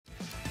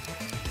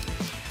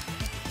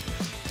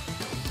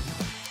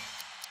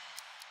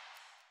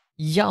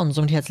Ja, und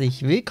somit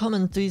herzlich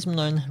willkommen zu diesem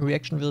neuen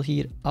Reaction-Video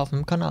hier auf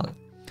dem Kanal.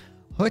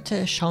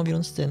 Heute schauen wir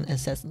uns den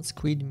Assassin's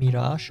Creed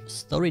Mirage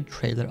Story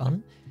Trailer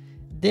an,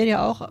 der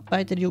ja auch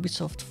bei der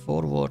Ubisoft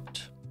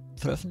Forward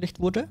veröffentlicht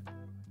wurde.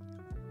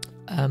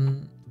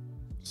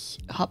 Ich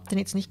habe den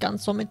jetzt nicht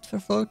ganz so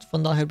mitverfolgt,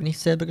 von daher bin ich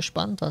selber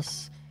gespannt,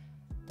 was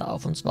da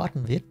auf uns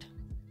warten wird.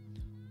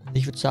 Und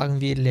ich würde sagen,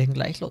 wir legen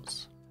gleich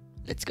los.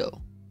 Let's go!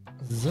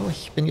 So,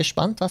 ich bin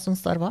gespannt, was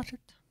uns da erwartet.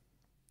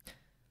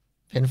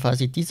 Auf jeden Fall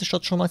sieht dieser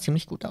Shot schon mal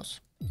ziemlich gut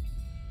aus.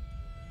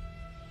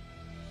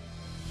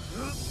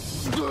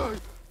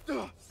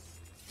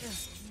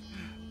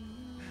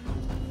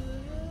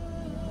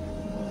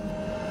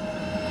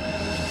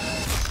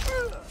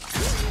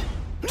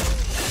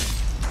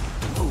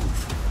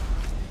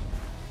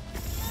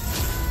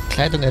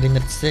 Kleidung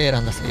erinnert sehr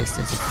an das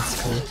erste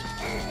Assassin's Creed.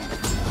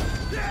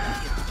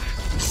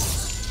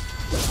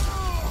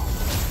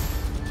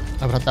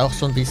 Aber hat auch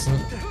so ein bisschen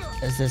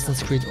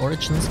Assassin's Creed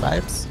Origins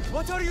Vibes.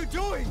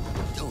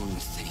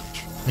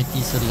 Mit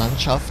dieser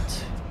Landschaft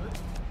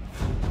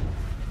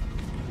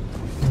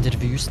in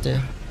der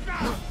Wüste.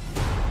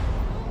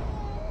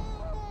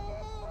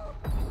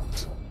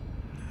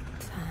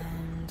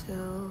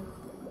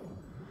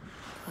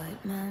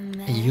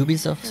 A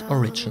Ubisoft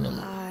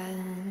Original.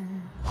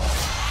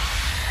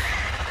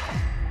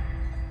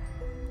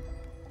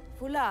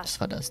 Was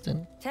war das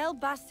denn? Tell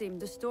Basim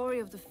the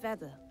story of the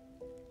feather.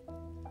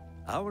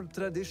 Our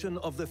tradition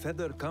of the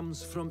feather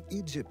comes from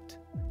Egypt.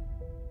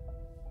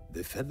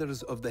 The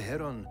feathers of the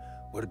heron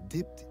were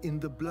dipped in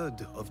the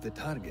blood of the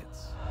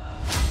targets.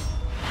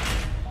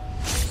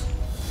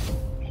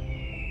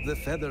 The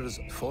feathers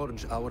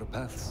forge our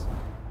paths,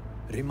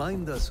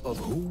 remind us of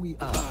who we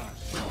are,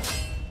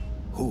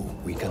 who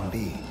we can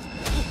be.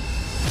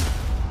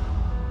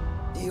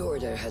 The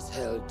Order has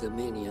held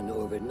dominion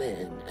over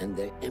men and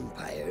their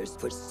empires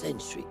for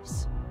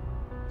centuries.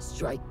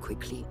 Strike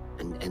quickly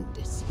and end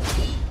this.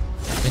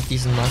 Mit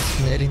diesen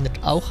Masken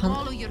erinnert auch an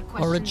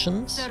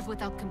Origins. Serve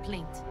without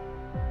complaint.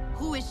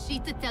 Who is she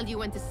to tell you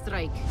when to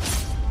strike?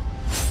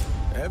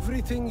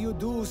 Everything you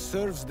do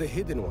serves the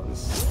hidden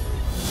ones.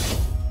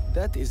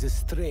 That is a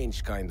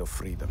strange kind of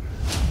freedom.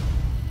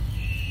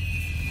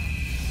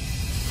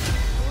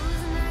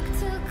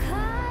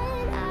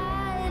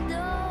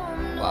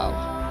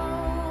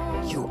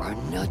 Wow. You are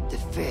not the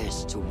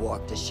first to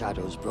walk the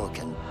shadows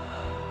broken.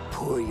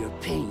 Pour your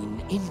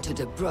pain into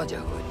the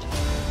Brotherhood.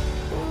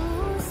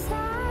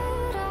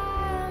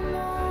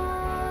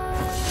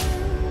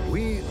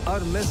 We are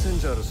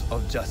messengers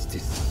of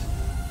justice,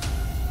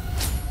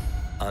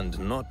 and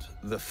not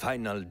the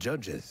final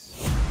judges.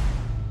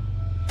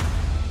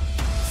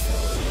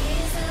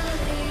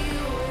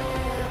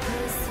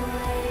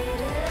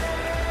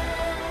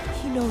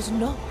 He knows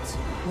not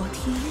what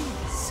he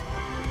is.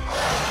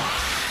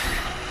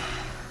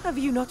 Have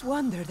you not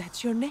wondered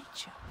at your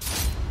nature?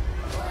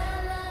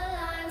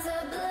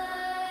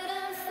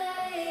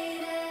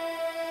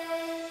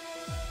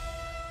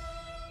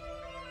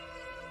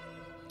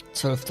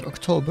 12.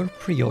 Oktober,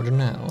 Pre-Order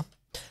now.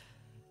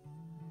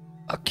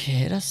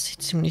 Okay, das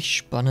sieht ziemlich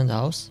spannend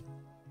aus.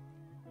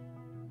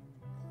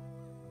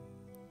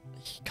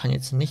 Ich kann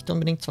jetzt nicht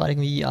unbedingt zwar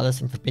irgendwie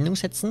alles in Verbindung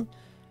setzen,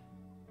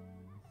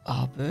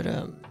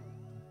 aber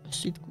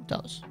es sieht gut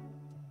aus.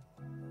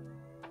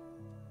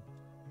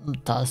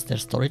 Und da es der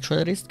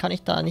Story-Trailer ist, kann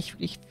ich da nicht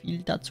wirklich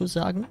viel dazu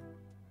sagen.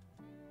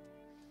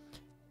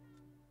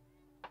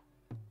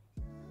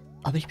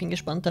 Aber ich bin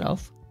gespannt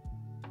darauf.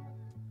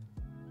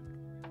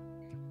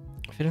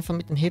 Auf jeden Fall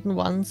mit den Hidden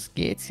Ones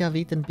geht es ja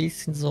wieder ein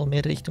bisschen so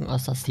mehr Richtung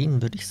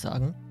Assassinen, würde ich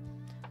sagen.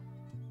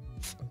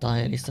 Von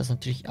daher ist das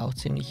natürlich auch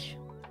ziemlich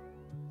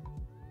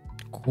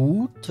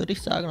gut, würde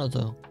ich sagen.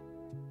 Also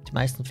die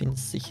meisten finden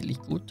es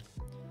sicherlich gut.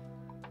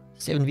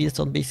 Dass es eben wieder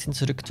so ein bisschen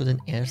zurück zu den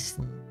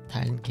ersten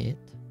Teilen geht.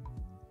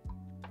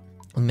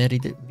 Und mehr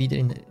wieder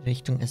in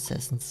Richtung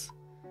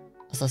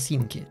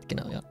Assassinen geht,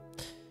 genau, ja.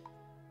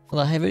 Von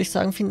daher würde ich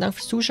sagen, vielen Dank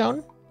fürs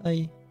Zuschauen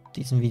bei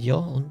diesem Video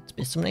und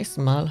bis zum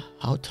nächsten Mal.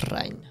 Haut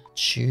rein.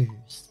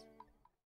 Tschüss.